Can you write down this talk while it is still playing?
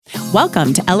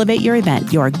Welcome to Elevate Your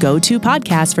Event, your go-to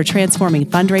podcast for transforming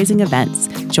fundraising events.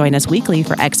 Join us weekly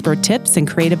for expert tips and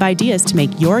creative ideas to make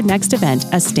your next event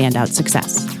a standout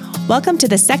success. Welcome to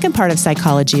the second part of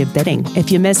Psychology of Bidding.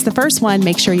 If you missed the first one,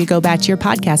 make sure you go back to your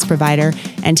podcast provider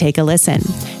and take a listen.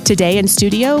 Today in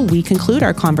studio, we conclude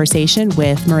our conversation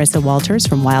with Marissa Walters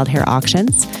from Wild Hair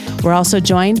Auctions. We're also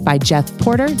joined by Jeff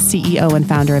Porter, CEO and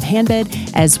founder of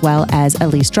Handbid, as well as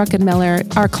Elise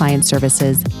Druckenmiller, our client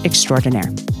services extraordinaire.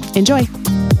 Enjoy.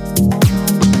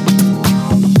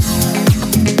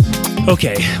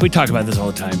 Okay, we talk about this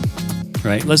all the time,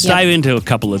 right? Let's dive into a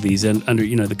couple of these and under,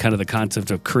 the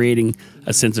concept of creating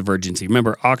a sense of urgency.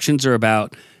 Remember, auctions are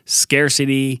about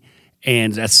scarcity,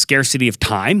 and that's scarcity of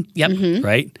time,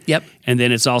 right? Yep. And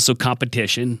then it's also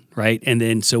competition, right? And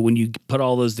then so when you put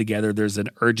all those together, there's an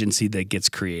urgency that gets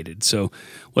created. So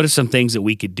what are some things that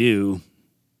we could do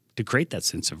to create that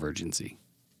sense of urgency?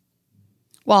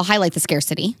 Well, highlight the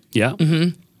scarcity. Yeah.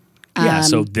 Yeah,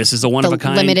 so this is a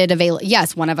one-of-a-kind.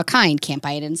 Yes, one of a kind. Can't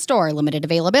buy it in store. Limited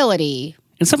availability.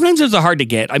 And sometimes those are hard to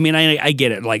get. I mean, I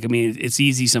get it. It's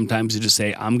easy sometimes to just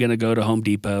say, I'm going to go to Home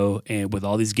Depot and with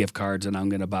all these gift cards and I'm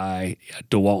going to buy a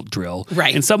DeWalt drill.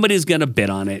 Right. And somebody's going to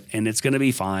bid on it and it's going to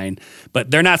be fine.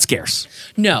 But they're not scarce.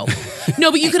 No,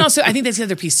 but you can also, I think that's the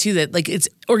other piece too, that it's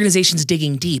organizations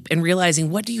digging deep and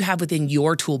realizing what do you have within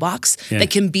your toolbox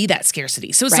that can be that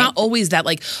scarcity. So it's not always that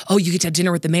you get to have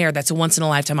dinner with the mayor. That's a once in a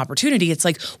lifetime opportunity. It's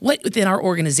like what within our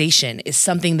organization is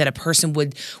something that a person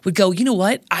would go, you know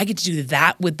what, I get to do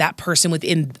that with that person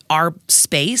within our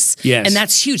space. Yes. And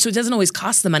that's huge. So it doesn't always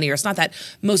cost the money or it's not that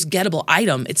most gettable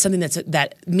item. It's something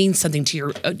that means something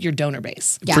to your donor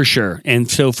base. Yeah. For sure.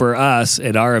 And so for us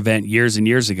at our event years and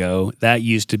years ago, that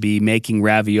used to be making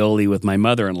ravioli with my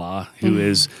mother-in-law, who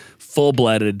is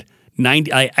full-blooded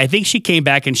 90. I think she came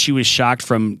back and she was shocked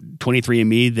from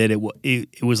 23andMe that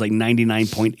it was like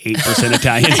 99.8%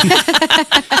 Italian.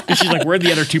 And she's like, where'd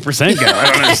the other 2% go? I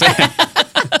don't understand.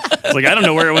 It's like, I don't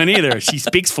know where it went either. She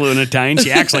speaks fluent Italian.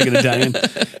 She acts like an Italian.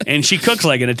 And she cooks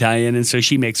like an Italian. And so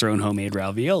she makes her own homemade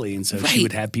ravioli. And so she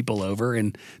would have people over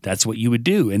and that's what you would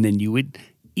do. And then you would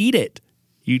eat it.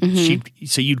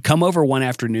 So you'd come over one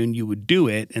afternoon, you would do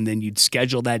it, and then you'd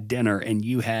schedule that dinner and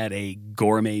you had a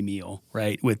gourmet meal,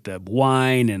 right? With the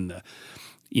wine and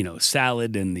the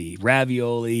salad and the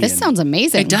ravioli. This sounds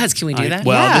amazing. It does. Can we do that?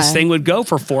 Well, this thing would go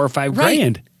for $4,000 or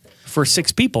 $5,000 for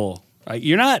 6 people. Right?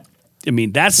 You're not. I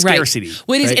mean, that's scarcity. Right.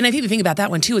 Well, it is, right? And I think the thing about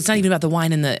that one too, it's not even about the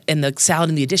wine and the salad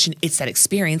and the addition. It's that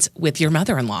experience with your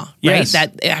mother-in-law, right? Yes.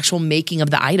 That actual making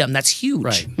of the item. That's huge.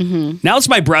 Right. Now it's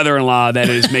my brother-in-law that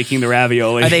is making the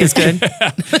ravioli. Are they as good?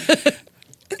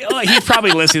 He's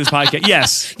probably listening to this podcast.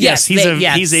 Yes.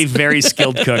 He's a very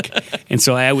skilled cook, and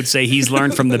so I would say he's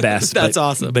learned from the best. That's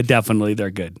awesome. But definitely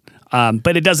they're good.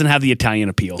 But it doesn't have the Italian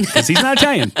appeal because he's not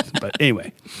Italian. But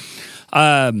anyway,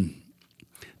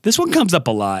 this one comes up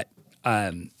a lot.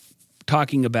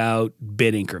 Talking about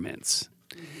bid increments.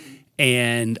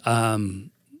 And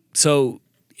so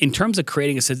in terms of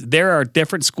creating a system, there are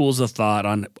different schools of thought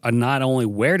on not only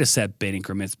where to set bid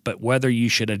increments, but whether you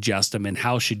should adjust them and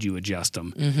how should you adjust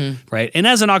them, right? And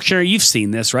as an auctioneer, you've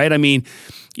seen this, right? I mean,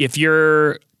 if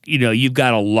you've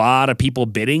got a lot of people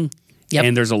bidding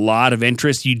and there's a lot of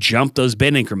interest, you jump those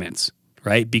bid increments,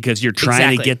 right? Because you're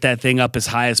trying to get that thing up as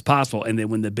high as possible. And then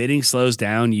when the bidding slows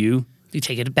down, you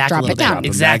take it back Drop a little it down. bit.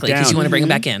 Exactly, because you want to bring it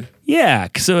back in. Yeah,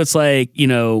 so it's like,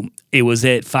 it was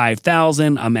at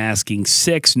 5,000. I'm asking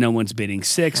 6. No one's bidding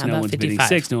 6. How No about one's 55?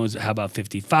 bidding 6. How about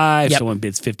 55? Yep. Someone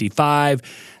bids 55.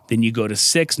 Then you go to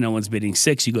 6. No one's bidding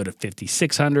 6. You go to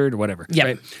 5,600 or whatever. Yep.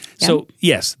 Right? So,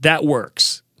 yes, that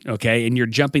works. Okay, and you're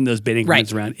jumping those bid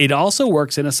increments around. It also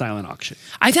works in a silent auction.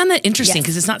 I found that interesting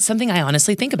because it's not something I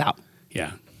honestly think about.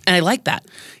 Yeah. And I like that.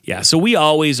 Yeah, so we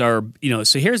always are,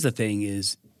 so here's the thing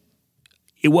is,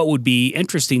 what would be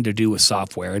interesting to do with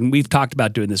software, and we've talked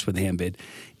about doing this with Handbid,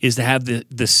 is to have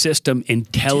the system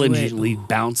intelligently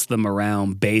bounce them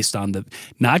around based on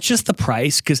not just the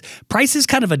price, because price is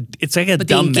kind of it's like a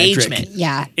dumb metric.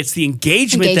 Yeah. It's the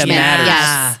engagement that matters.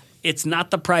 Yes. It's not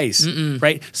the price,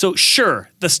 right? So sure,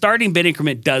 the starting bid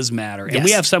increment does matter. And we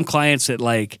have some clients that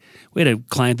we had a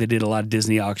client that did a lot of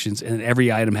Disney auctions and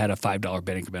every item had a $5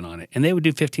 bid increment on it. And they would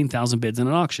do 15,000 bids in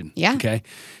an auction. Yeah. Okay.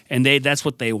 And that's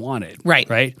what they wanted. Right.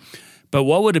 Right. But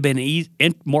what would have been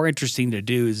more interesting to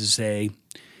do is to say,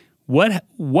 what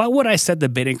would I set the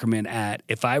bid increment at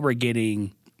if I were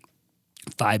getting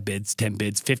 5 bids, 10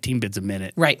 bids, 15 bids a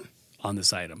minute on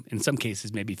this item? In some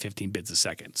cases, maybe 15 bids a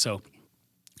second. So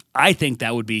I think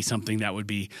that would be something that would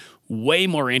be way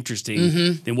more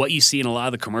interesting than what you see in a lot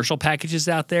of the commercial packages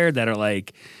out there that are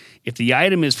like, if the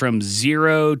item is from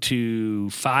 $0 to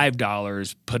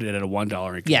 $5, put it at a $1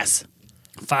 increment. Yes.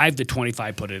 $5 to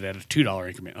 $25, put it at a $2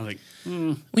 increment. I'm like,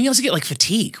 When you also get like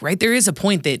fatigue, right? There is a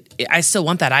point that I still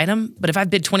want that item, but if I've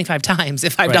bid 25 times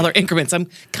at $5 increments, I'm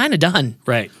kind of done.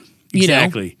 right. You know?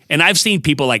 Exactly. And I've seen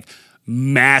people like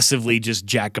massively just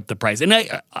jack up the price. And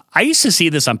I used to see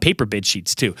this on paper bid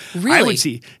sheets too. Really? I would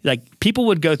see like people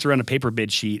would go through on a paper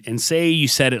bid sheet and say you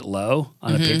set it low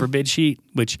on a paper bid sheet,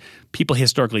 which people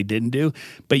historically didn't do.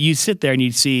 But you sit there and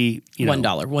you'd see,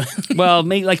 $1. well,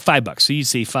 maybe like $5. So you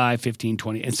see 5, 15,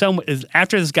 20. And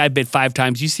after this guy bid 5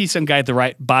 times, you see some guy at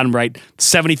the bottom right,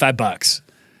 $75.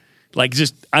 Like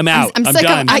just, I'm out. I'm sick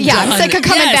done. of, I'm sick of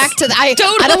coming back to I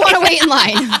don't want to wait in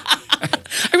line.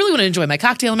 I really want to enjoy my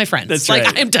cocktail and my friends. That's like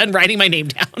right. I'm done writing my name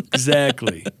down.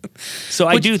 Exactly. So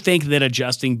I do think that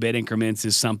adjusting bid increments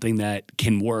is something that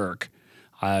can work,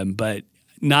 but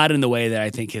not in the way that I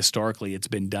think historically it's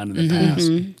been done in the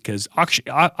past. Because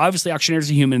obviously auctioneers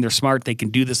are human. They're smart. They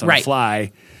can do this on the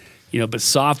fly. But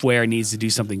software needs to do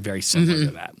something very similar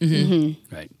to that.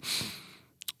 Right.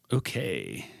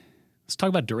 Okay. Let's talk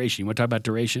about duration. You want to talk about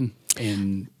duration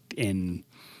and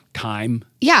time?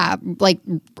 Yeah, like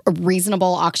a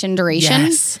reasonable auction duration.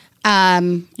 Yes.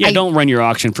 Don't run your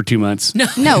auction for 2 months. No,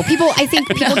 I think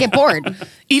people get bored.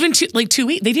 Even 2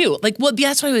 weeks, they do. Like, well,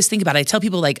 that's what I always think about it. I tell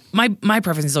people like my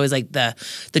preference is always like the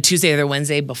Tuesday or the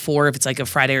Wednesday before, if it's like a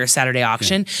Friday or a Saturday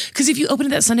auction. Because if you open it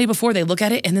that Sunday before, they look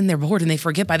at it and then they're bored and they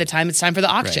forget by the time it's time for the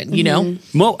auction. Right. You know.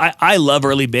 Well, I love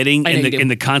early bidding in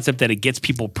the concept that it gets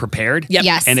people prepared,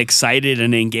 Yes. and excited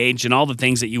and engaged and all the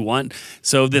things that you want.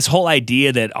 So this whole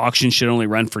idea that auctions should only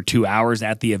run for 2 hours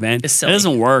at the event, It's that silly.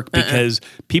 doesn't work because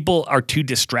people are too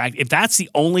distracted. If that's the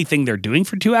only thing they're doing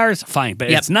for 2 hours, fine.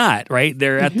 But it's not, right?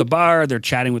 They're at the bar, they're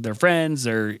chatting with their friends,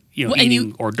 they're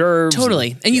eating hors d'oeuvres.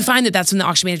 Totally. And you find that that's when the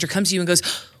auction manager comes to you and goes,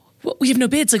 well, we have no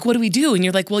bids. Like, what do we do? And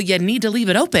you're like, well, you need to leave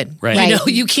it open. Right. You know,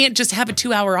 you can't just have a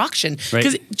 2-hour auction.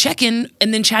 Because check-in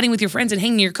and then chatting with your friends and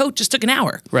hanging your coat just took an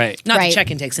hour. Right. Not Right. that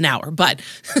check-in takes an hour, but.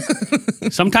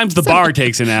 Sometimes the bar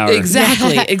takes an hour.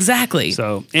 Exactly.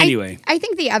 So anyway. I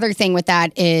think the other thing with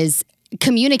that is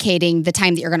communicating the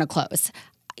time that you're going to close.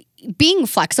 Being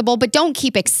flexible, but don't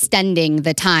keep extending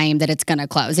the time that it's going to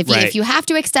close. If you have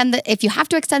to extend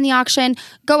the auction,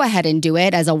 go ahead and do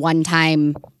it as a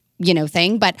one-time,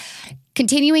 thing. But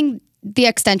continuing the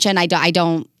extension, I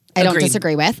don't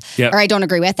disagree with, or I don't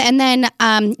agree with. And then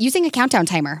using a countdown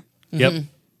timer. Yep.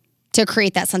 To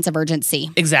create that sense of urgency.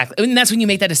 Exactly. And that's when you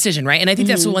make that decision, right? And I think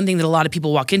that's the one thing that a lot of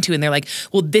people walk into and they're like,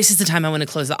 well, this is the time I want to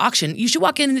close the auction. You should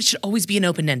walk in and it should always be an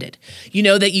open-ended.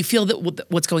 That you feel that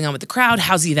what's going on with the crowd,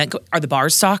 how's the event are the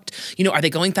bars stocked? Are they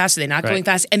going fast? Are they not going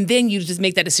fast? And then you just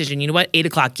make that decision. You know what? 8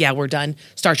 o'clock, yeah, we're done.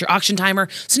 Start your auction timer.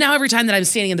 So now every time that I'm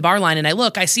standing in the bar line and I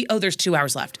look, I see, there's 2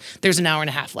 hours left. There's an hour and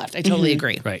a half left. I totally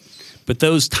agree. Right. But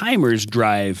those timers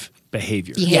drive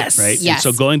behavior. Yes. Right? Yes.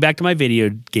 And so going back to my video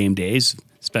game days,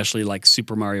 especially like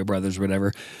Super Mario Brothers or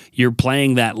whatever, you're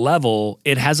playing that level,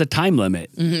 it has a time limit,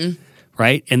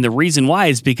 right? And the reason why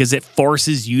is because it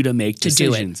forces you to make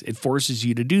decisions. It forces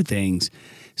you to do things.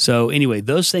 So anyway,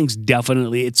 those things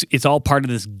definitely, it's all part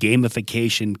of this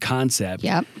gamification concept.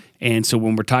 Yep. And so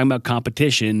when we're talking about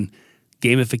competition,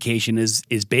 gamification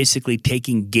is basically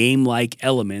taking game-like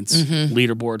elements,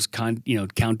 leaderboards,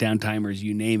 countdown timers,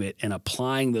 you name it, and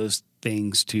applying those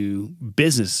things to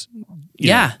business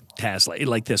tasks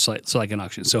like this, so like an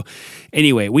auction. So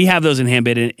anyway, we have those in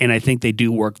Handbid, and I think they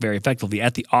do work very effectively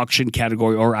at the auction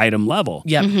category or item level.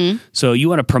 Yep. So you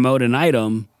want to promote an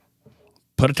item,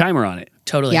 put a timer on it.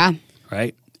 Totally. Yeah.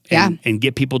 Right? Yeah. And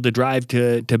get people to drive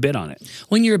to bid on it.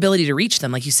 When your ability to reach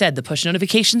them, like you said, the push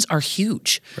notifications are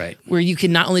huge. Right. Where you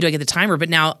can not only do I get the timer, but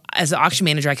now as an auction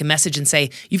manager, I can message and say,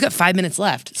 you've got 5 minutes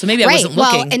left. So maybe I wasn't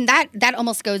looking. Well, and that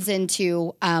almost goes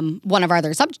into one of our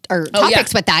other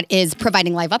topics with that is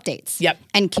providing live updates. Yep.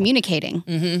 And communicating.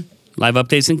 Live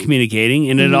updates and communicating.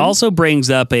 And it also brings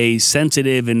up a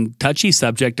sensitive and touchy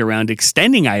subject around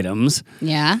extending items.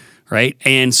 Yeah. Right.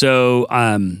 And so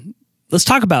let's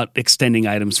talk about extending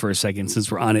items for a second since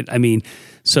we're on it. I mean,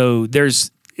 so there's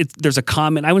a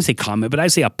common, I wouldn't say common, but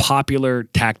I'd say a popular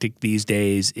tactic these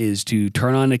days is to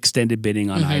turn on extended bidding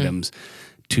on items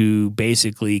to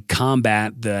basically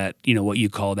combat that, what you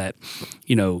call that,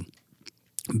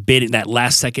 bid, that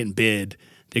last second bid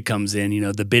that comes in,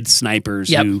 the bid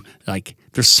snipers who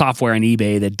there's software on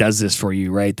eBay that does this for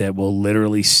you, right? That will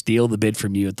literally steal the bid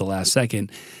from you at the last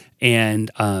second.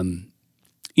 And,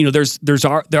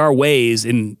 there are ways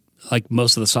in like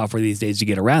most of the software these days to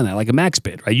get around that, like a max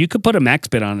bid, right? You could put a max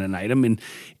bid on an item and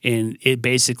it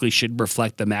basically should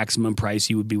reflect the maximum price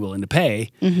you would be willing to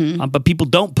pay. But people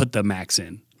don't put the max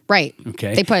in. Right.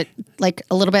 Okay. They put like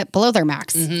a little bit below their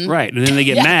max. Right. And then they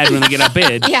get mad when they get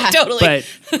outbid. Yeah. Totally.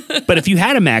 But if you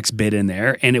had a max bid in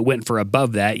there and it went for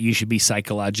above that, you should be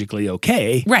psychologically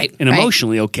okay. Right. And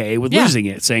emotionally okay with losing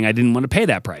it, saying I didn't want to pay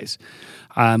that price.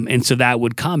 And so that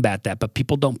would combat that. But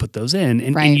people don't put those in.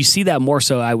 And you see that more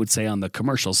so, I would say, on the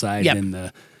commercial side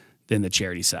than the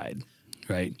charity side.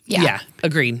 Right. Yeah.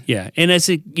 Agreed. Yeah. And as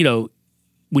it,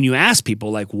 when you ask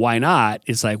people like, why not?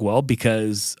 It's like, well,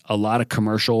 because a lot of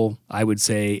commercial, I would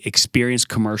say experienced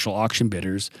commercial auction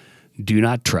bidders do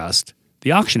not trust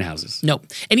the auction houses. No.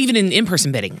 And even in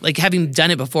in-person bidding, like having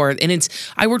done it before, and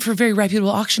I worked for a very reputable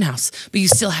auction house, but you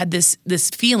still had this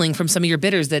feeling from some of your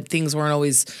bidders that things weren't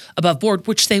always above board,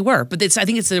 which they were. But I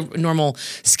think it's a normal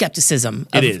skepticism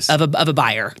of a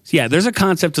buyer. Yeah, there's a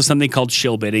concept of something called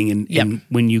shill bidding. And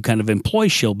when you kind of employ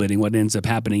shill bidding, what ends up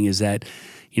happening is that,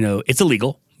 it's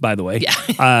illegal, by the way.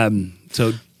 Yeah.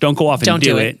 So don't go off and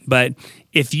do it. But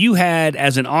if you had,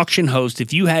 as an auction host,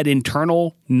 if you had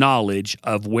internal knowledge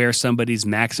of where somebody's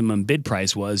maximum bid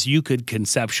price was, you could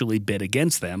conceptually bid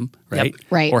against them, right? Yep.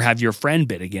 Right. Or have your friend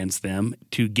bid against them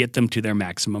to get them to their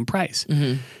maximum price.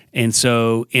 And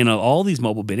so in all these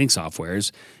mobile bidding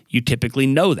softwares, you typically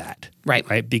know that.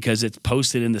 Right? Because it's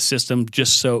posted in the system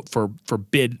just so for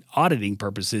bid auditing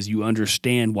purposes, you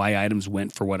understand why items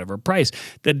went for whatever price.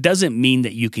 That doesn't mean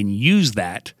that you can use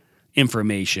that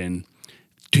information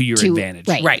to your advantage.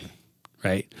 Right.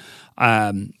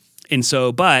 And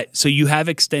so you have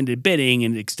extended bidding,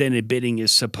 and extended bidding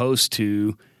is supposed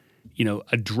to,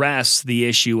 address the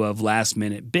issue of last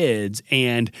minute bids.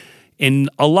 And in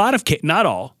a lot of not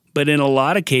all, but in a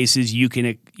lot of cases, you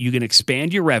can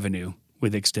expand your revenue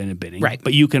with extended bidding. Right.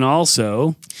 But you can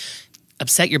also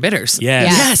upset your bidders.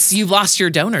 Yes. You've lost your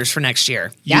donors for next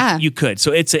year. You could.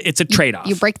 So it's a trade-off.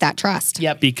 You break that trust.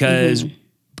 Yep. Because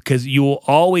you will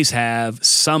always have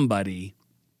somebody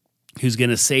who's going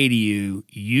to say to you,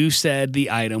 you said the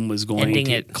item was going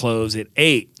to close at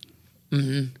 8.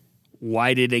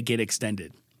 Why did it get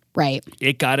extended? Right.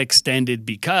 It got extended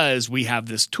because we have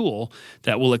this tool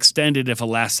that will extend it if a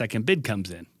last second bid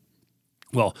comes in.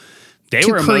 Well, they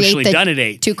were emotionally done at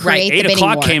 8. To create 8 the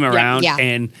o'clock war. came around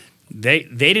and they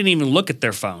didn't even look at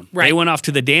their phone. Right. They went off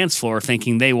to the dance floor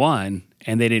thinking they won,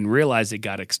 and they didn't realize it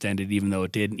got extended, even though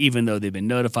it didn't, even though they've been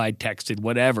notified, texted,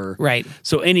 whatever. Right.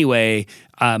 So anyway,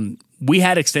 we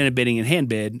had extended bidding and hand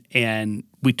bid, and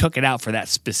we took it out for that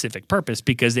specific purpose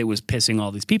because it was pissing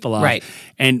all these people off. Right.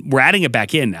 And we're adding it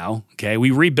back in now. Okay.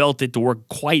 We rebuilt it to work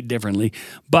quite differently.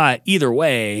 But either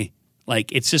way,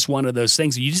 like, it's just one of those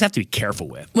things that you just have to be careful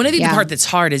with. Well, I think the part that's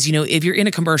hard is, if you're in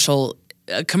a commercial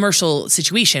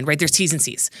situation, right? There's T's and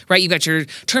C's, right? You've got your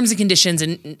terms and conditions,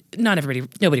 and nobody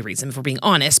reads them, if we're being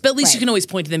honest. But at least you can always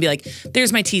point to them and be like,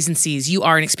 there's my T's and C's. You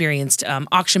are an experienced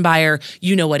auction buyer.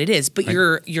 You know what it is. But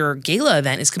your gala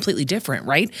event is completely different,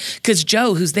 right? Because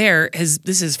Joe, who's there, this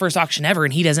is his first auction ever,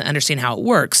 and he doesn't understand how it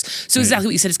works. So exactly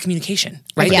what you said is communication,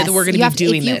 right? Yes. That we're going to be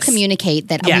doing this. If you communicate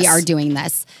that we are doing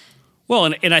this.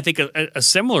 Well, and I think a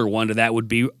similar one to that would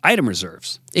be item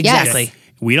reserves. Exactly. Yes.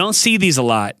 We don't see these a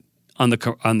lot on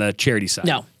the charity side.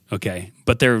 No. Okay.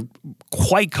 But they're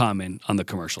quite common on the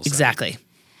commercial side. Exactly.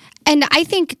 And I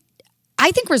think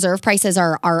reserve prices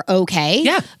are okay.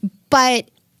 Yeah. But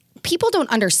people don't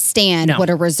understand what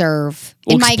a reserve,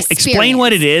 in my experience. Explain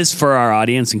what it is for our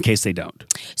audience in case they don't.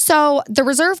 So the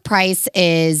reserve price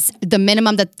is the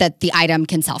minimum that the item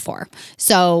can sell for.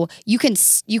 So you can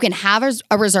have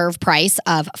a reserve price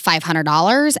of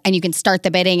 $500 and you can start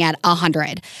the bidding at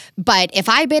 $100. But if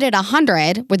I bid at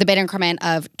 $100 with a bid increment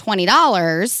of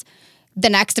 $20, the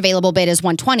next available bid is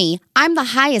 $120. I'm the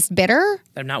highest bidder.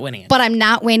 I'm not winning it. But I'm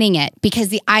not winning it because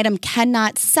the item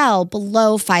cannot sell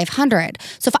below $500.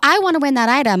 So if I want to win that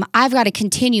item, I've got to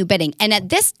continue bidding. And at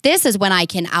this is when I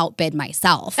can outbid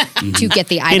myself to get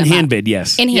the item. In hand bid,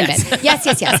 yes. In hand bid. Yes,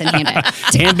 in hand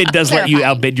bid. Hand bid does let you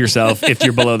outbid yourself if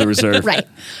you're below the reserve. Right.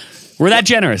 We're that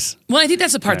generous. Well, I think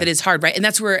that's the part that is hard, right? And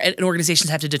that's where organizations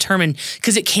have to determine,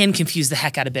 because it can confuse the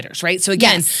heck out of bidders, right? So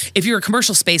again, if you're a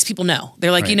commercial space, people know.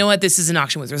 They're like, you know what, this is an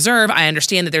auction with reserve. I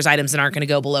understand that there's items that aren't going to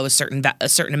go below a certain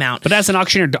amount. But as an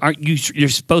auctioneer, you're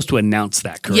supposed to announce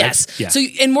that, correct? Yes. Yeah. So,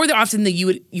 and more than often, you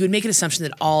would make an assumption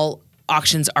that all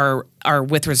auctions are are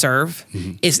with reserve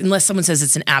is unless someone says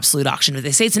it's an absolute auction. If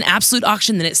they say it's an absolute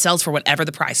auction, then it sells for whatever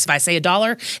the price. If I say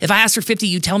 $1, if I ask for 50,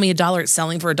 you tell me $1, it's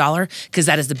selling for $1 because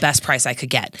that is the best price I could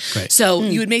get. Right. So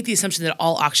you would make the assumption that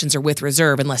all auctions are with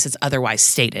reserve unless it's otherwise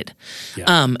stated.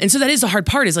 Yeah. And so that is the hard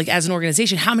part is like as an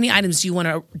organization, how many items do you want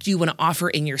to offer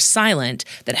in your silent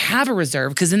that have a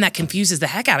reserve? Because then that confuses the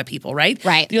heck out of people, right?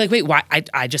 Right. You're like, wait, why?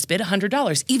 I just bid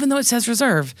 $100, even though it says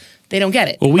reserve. They don't get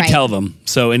it. Well, we Right. tell them.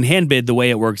 So in hand bid, the way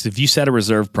it works, if you set a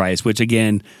reserve price, which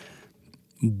again,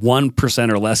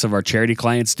 1% or less of our charity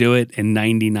clients do it, and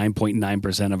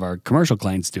 99.9% of our commercial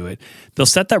clients do it, they'll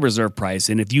set that reserve price.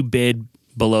 And if you bid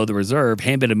below the reserve,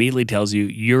 hand bid immediately tells you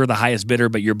you're the highest bidder,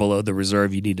 but you're below the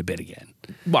reserve. You need to bid again.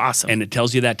 Awesome. And it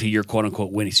tells you that to your quote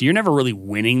unquote winning. So you're never really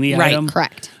winning the Right. item.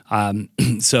 Correct.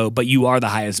 But you are the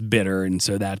highest bidder, and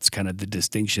so that's kind of the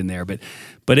distinction there. But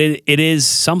it is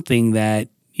something that,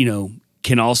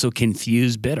 can also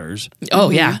confuse bidders. Oh,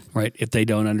 yeah. Right, if they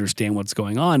don't understand what's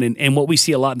going on. And what we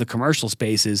see a lot in the commercial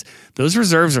space is those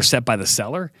reserves are set by the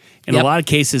seller. In a lot of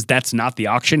cases, that's not the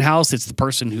auction house. It's the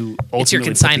person who ultimately It's your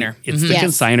consignor. It's the Yes.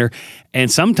 consignor.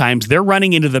 And sometimes they're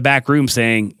running into the back room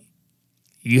saying,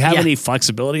 you have any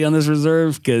flexibility on this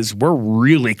reserve? Because we're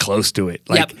really close to it.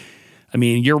 Like, I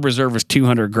mean, your reserve is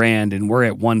 $200,000 and we're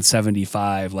at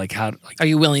 175. Like, how? Like, Are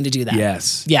you willing to do that?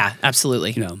 yes. Yeah,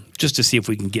 absolutely. Just to see if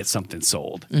we can get something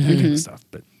sold, that kind of stuff.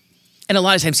 But And a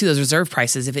lot of times, too, those reserve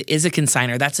prices, if it is a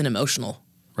consignor, that's an emotional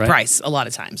price a lot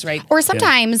of times, right? Or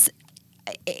sometimes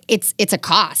it's a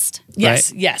cost.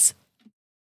 Yes, Right. yes.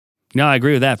 no, I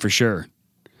agree with that for sure.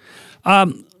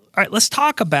 All right, let's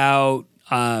talk about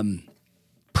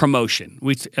promotion.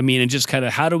 And just kind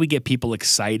of how do we get people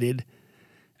excited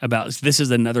about this?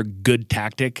 Is another good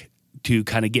tactic to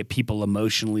kind of get people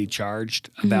emotionally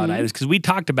charged about items, because we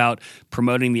talked about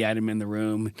promoting the item in the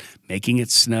room, making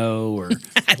it snow, or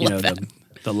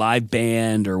the live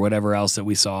band or whatever else that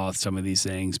we saw with some of these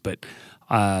things. But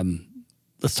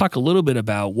let's talk a little bit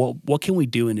about what can we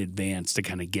do in advance to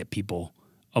kind of get people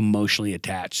emotionally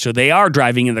attached, so they are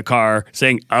driving in the car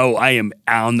saying, "Oh, I am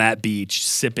on that beach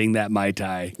sipping that Mai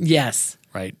Tai." Yes.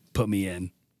 Right, put me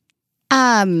in.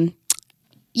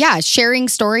 Yeah, sharing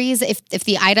stories. If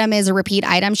the item is a repeat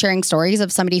item, sharing stories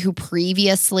of somebody who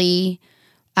previously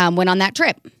went on that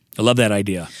trip. I love that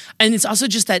idea. And it's also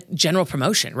just that general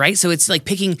promotion, right? So it's like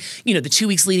picking, the 2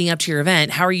 weeks leading up to your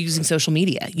event. How are you using social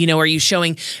media? Are you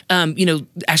showing,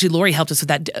 actually Lori helped us with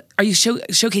that. Are you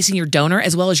showcasing your donor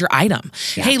as well as your item?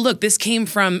 Yeah. Hey, look, this came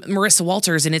from Marissa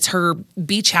Walters and it's her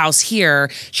beach house here.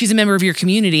 She's a member of your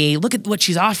community. Look at what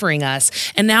she's offering us.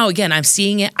 And now again, I'm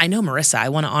seeing it. I know Marissa. I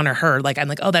want to honor her. Like, I'm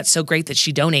like, oh, that's so great that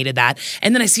she donated that.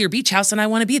 And then I see her beach house and I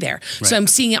want to be there. Right. So I'm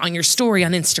seeing it on your story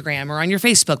on Instagram or on your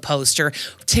Facebook post or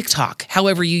TikTok,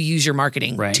 however you use your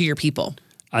marketing to your people.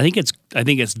 I think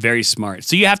it's very smart.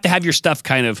 So you have to have your stuff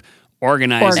kind of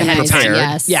organized and prepared.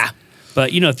 Yes. Yeah.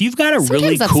 But if you've got a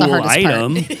really cool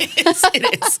item,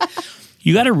 it is.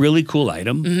 You got a really cool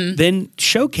item, then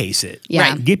showcase it.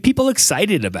 Yeah. Right. Get people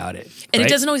excited about it. And it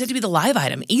doesn't always have to be the live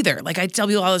item either. Like I tell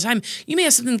people all the time, you may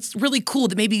have something that's really cool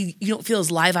that maybe you don't feel is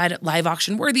live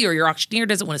auction worthy, or your auctioneer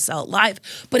doesn't want to sell it live,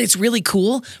 but it's really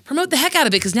cool. Promote the heck out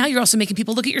of it, because now you're also making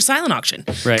people look at your silent auction.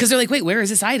 Right. Because they're like, wait, where is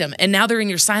this item? And now they're in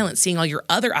your silent seeing all your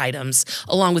other items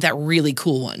along with that really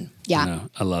cool one. Yeah. No,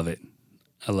 I love it.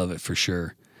 I love it for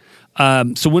sure.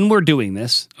 So when we're doing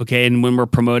this, okay, and when we're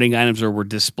promoting items or we're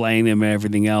displaying them and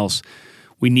everything else,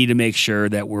 we need to make sure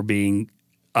that we're being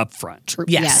upfront.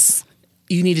 Yes.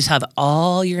 You need to have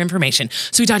all your information.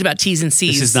 So we talked about T's and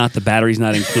C's. This is not the battery's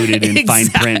not included in fine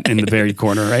print in the very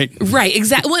corner, right? Right,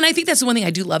 exactly. Well, and I think that's the one thing I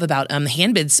do love about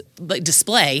hand bids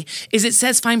display is it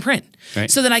says fine print.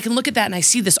 Right. So that I can look at that and I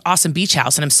see this awesome beach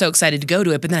house and I'm so excited to go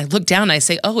to it. But then I look down and I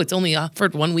say, oh, it's only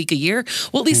offered 1 week a year.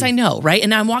 Well, at least I know, right? And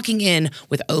now I'm walking in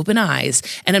with open eyes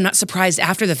and I'm not surprised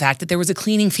after the fact that there was a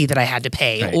cleaning fee that I had to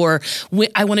pay, right. or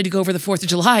I wanted to go over the 4th of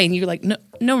July and you're like, no,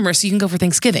 Marissa, you can go for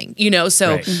Thanksgiving,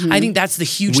 So right. I think that's the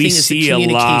huge thing is the see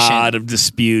communication. a lot of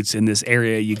disputes in this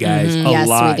area, you guys. A Yes,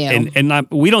 lot. we do. And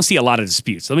we don't see a lot of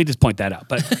disputes. Let me just point that out.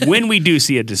 But when we do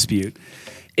see a dispute,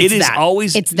 it is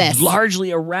always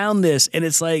largely around this. And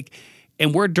it's like,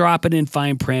 and we're dropping in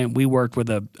fine print. We worked with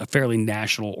a fairly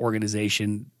national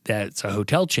organization that's a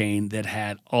hotel chain that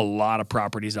had a lot of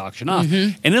properties auction off.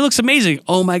 And it looks amazing.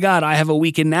 Oh my God, I have a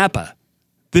week in Napa.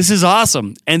 This is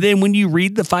awesome. And then when you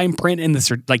read the fine print in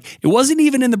the it wasn't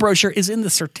even in the brochure, it's in the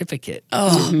certificate.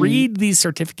 So read these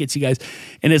certificates, you guys.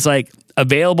 And it's like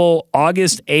available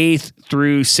August 8th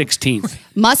through 16th.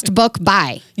 Must book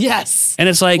by. Yes. And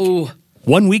it's like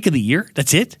 1 week of the year.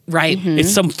 That's it. Right.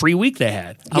 It's some free week they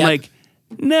had. I'm like,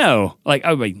 no. Like,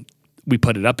 I mean, we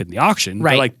put it up in the auction.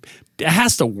 Right. But like, it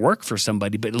has to work for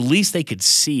somebody, but at least they could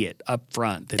see it up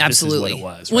front that Absolutely. this is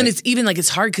what it was. When right? it's even like it's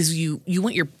hard because you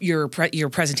want your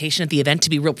presentation at the event to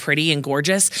be real pretty and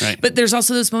gorgeous, Right. but there's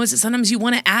also those moments that sometimes you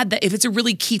want to add that if it's a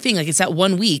really key thing, like it's that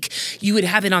 1 week, you would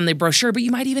have it on the brochure, but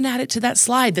you might even add it to that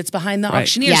slide that's behind the Right.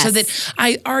 auctioneer, Yes. so that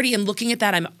I already am looking at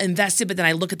that, I'm invested, but then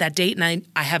I look at that date and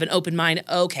I have an open mind.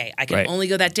 Okay, I can Right. only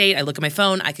go that date. I look at my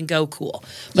phone, I can go, cool,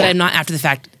 but I'm not after the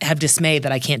fact have dismay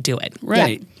that I can't do it.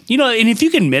 Right. You know, and if you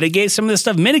can mitigate some of this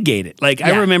stuff, mitigate it. Like I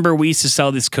Yeah. remember we used to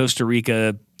sell this Costa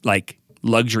Rica like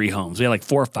luxury homes. We had like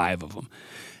 4 or 5 of them.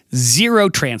 0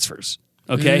 transfers.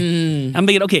 Okay. I'm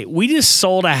thinking, okay, we just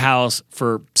sold a house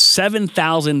for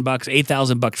 $7,000,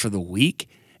 $8,000 for the week,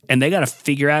 and they got to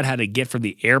figure out how to get from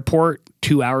the airport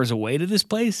 2 hours away to this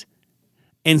place.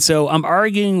 And so I'm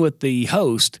arguing with the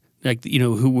host, like, you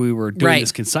know, who we were doing Right.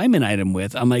 this consignment item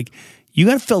with. I'm like, you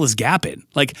got to fill this gap in.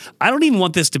 Like, I don't even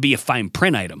want this to be a fine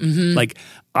print item. Like,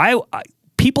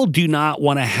 people do not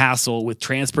want to hassle with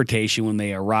transportation when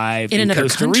they arrive in another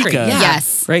Costa country. Rica. Yeah.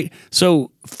 Yes. Right.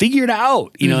 So figure it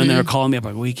out, you know, and they're calling me up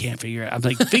like, we can't figure it out. I'm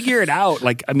like, figure it out.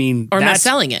 Like, I mean, Or not that's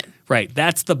selling it. right.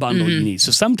 That's the bundle you need.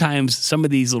 So sometimes some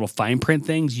of these little fine print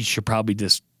things you should probably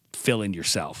just fill in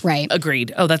yourself. Right.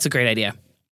 Agreed. Oh, that's a great idea.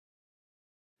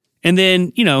 And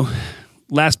then, you know,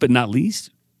 last but not least,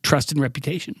 trust and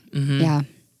reputation. Yeah.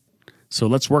 So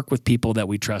let's work with people that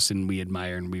we trust and we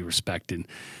admire and we respect, and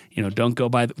you know, don't go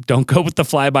with the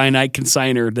fly by night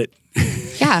consigner that.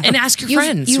 Yeah. And ask your You've-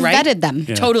 friends, you've right? vetted them.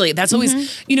 Yeah. Totally. That's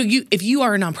always, you know, if you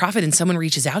are a nonprofit and someone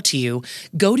reaches out to you,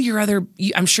 go to your other,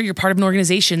 I'm sure you're part of an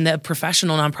organization, the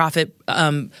professional nonprofit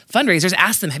fundraisers,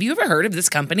 ask them, have you ever heard of this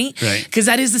company? Right. Because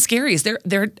that is the scariest.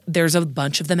 There's a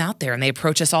bunch of them out there and they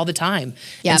approach us all the time.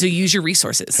 Yeah. And so use your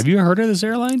resources. Have you heard of this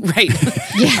airline? Right.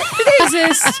 Yeah. They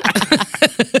exist.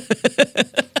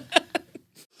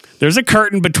 There's a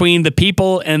curtain between the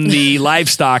people and the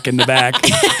livestock in the back.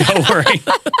 Don't worry.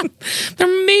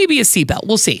 There may be a seatbelt.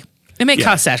 We'll see. It may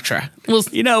cost extra.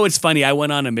 You know, it's funny. I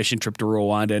went on a mission trip to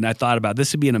Rwanda and I thought about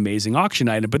this would be an amazing auction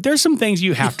item, but there's some things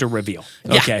you have to reveal.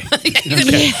 Okay.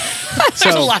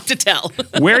 There's a lot to tell.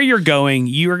 Where you're going,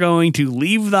 you are going to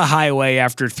leave the highway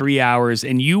after 3 hours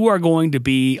and you are going to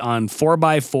be on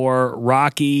 4x4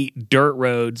 rocky dirt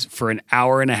roads for an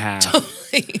hour and a half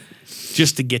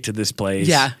just to get to this place.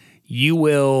 Yeah. You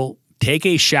will take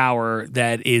a shower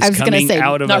that is I was going to coming say,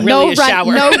 out of not a really a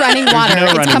shower. no running water. no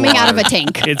It's running coming out of water. a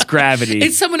tank. It's gravity.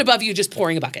 It's someone above you just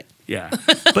pouring a bucket. Yeah.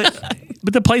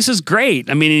 But the place is great.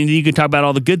 I mean, and you can talk about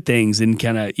all the good things and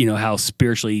kind of, you know, how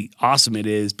spiritually awesome it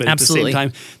is. But Absolutely. at the same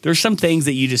time, there's some things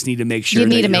that you just need to make sure You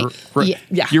need that to make-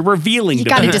 yeah. you're revealing You to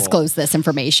got to people. disclose this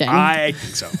information. I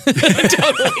think so.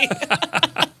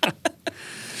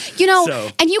 you know, So-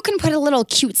 and you can put a little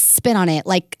cute spin on it.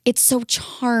 Like, it's so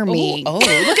charming. Oh,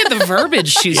 look at the verbiage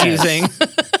she's using.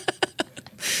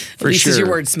 For At least is sure.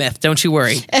 your wordsmith. Don't you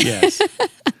worry. Yes.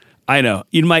 I know.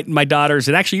 You know, my daughters,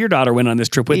 and actually your daughter went on this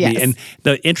trip with me. Yes. And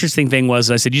the interesting thing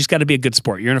was I said, you just got to be a good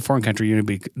sport. You're in a foreign country. You're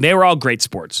going to be, they were all great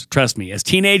sports. Trust me. As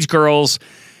teenage girls,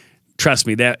 trust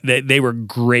me, that they were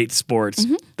great sports.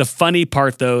 The funny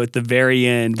part, though, at the very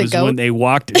end was goat? when they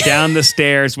walked down the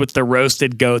stairs with the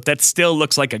roasted goat. That still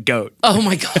looks like a goat. Oh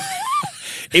my God.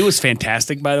 It was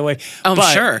fantastic, by the way. I'm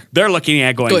But sure. They're looking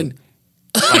at going, Good.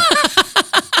 like,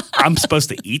 I'm supposed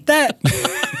to eat that?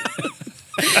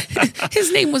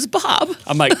 His name was Bob.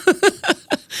 I'm like,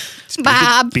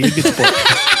 Bob. be a good sport.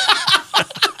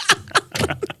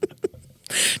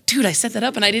 Dude, I set that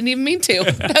up and I didn't even mean to.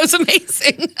 That was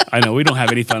amazing. I know, we don't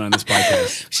have any fun on this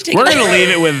podcast. should take We're it going to leave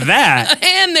it with that.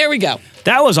 And there we go.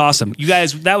 That was awesome. You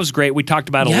guys, that was great. We talked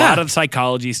about a Yeah. lot of the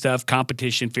psychology stuff,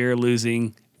 competition, fear of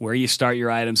losing, where you start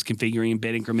your items, configuring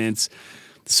bid increments,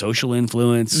 social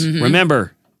influence.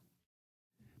 Remember,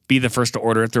 be the first to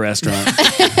order at the restaurant.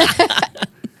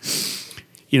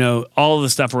 You know, all of the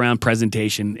stuff around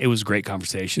presentation. It was a great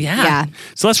conversation. Yeah.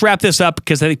 So let's wrap this up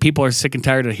because I think people are sick and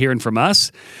tired of hearing from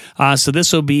us. So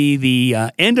this will be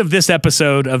the end of this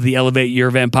episode of the Elevate Your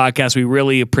Event podcast. We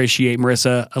really appreciate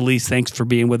Marissa. Elise, thanks for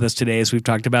being with us today as we've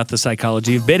talked about the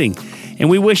psychology of bidding. And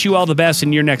we wish you all the best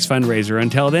in your next fundraiser.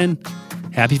 Until then,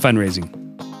 happy fundraising.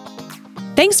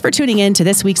 Thanks for tuning in to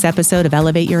this week's episode of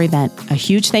Elevate Your Event. A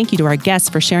huge thank you to our guests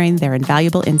for sharing their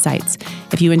invaluable insights.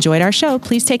 If you enjoyed our show,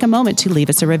 please take a moment to leave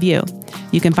us a review.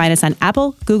 You can find us on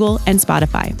Apple, Google, and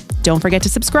Spotify. Don't forget to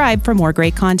subscribe for more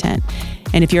great content.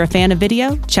 And if you're a fan of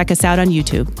video, check us out on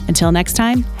YouTube. Until next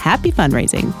time, happy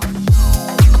fundraising.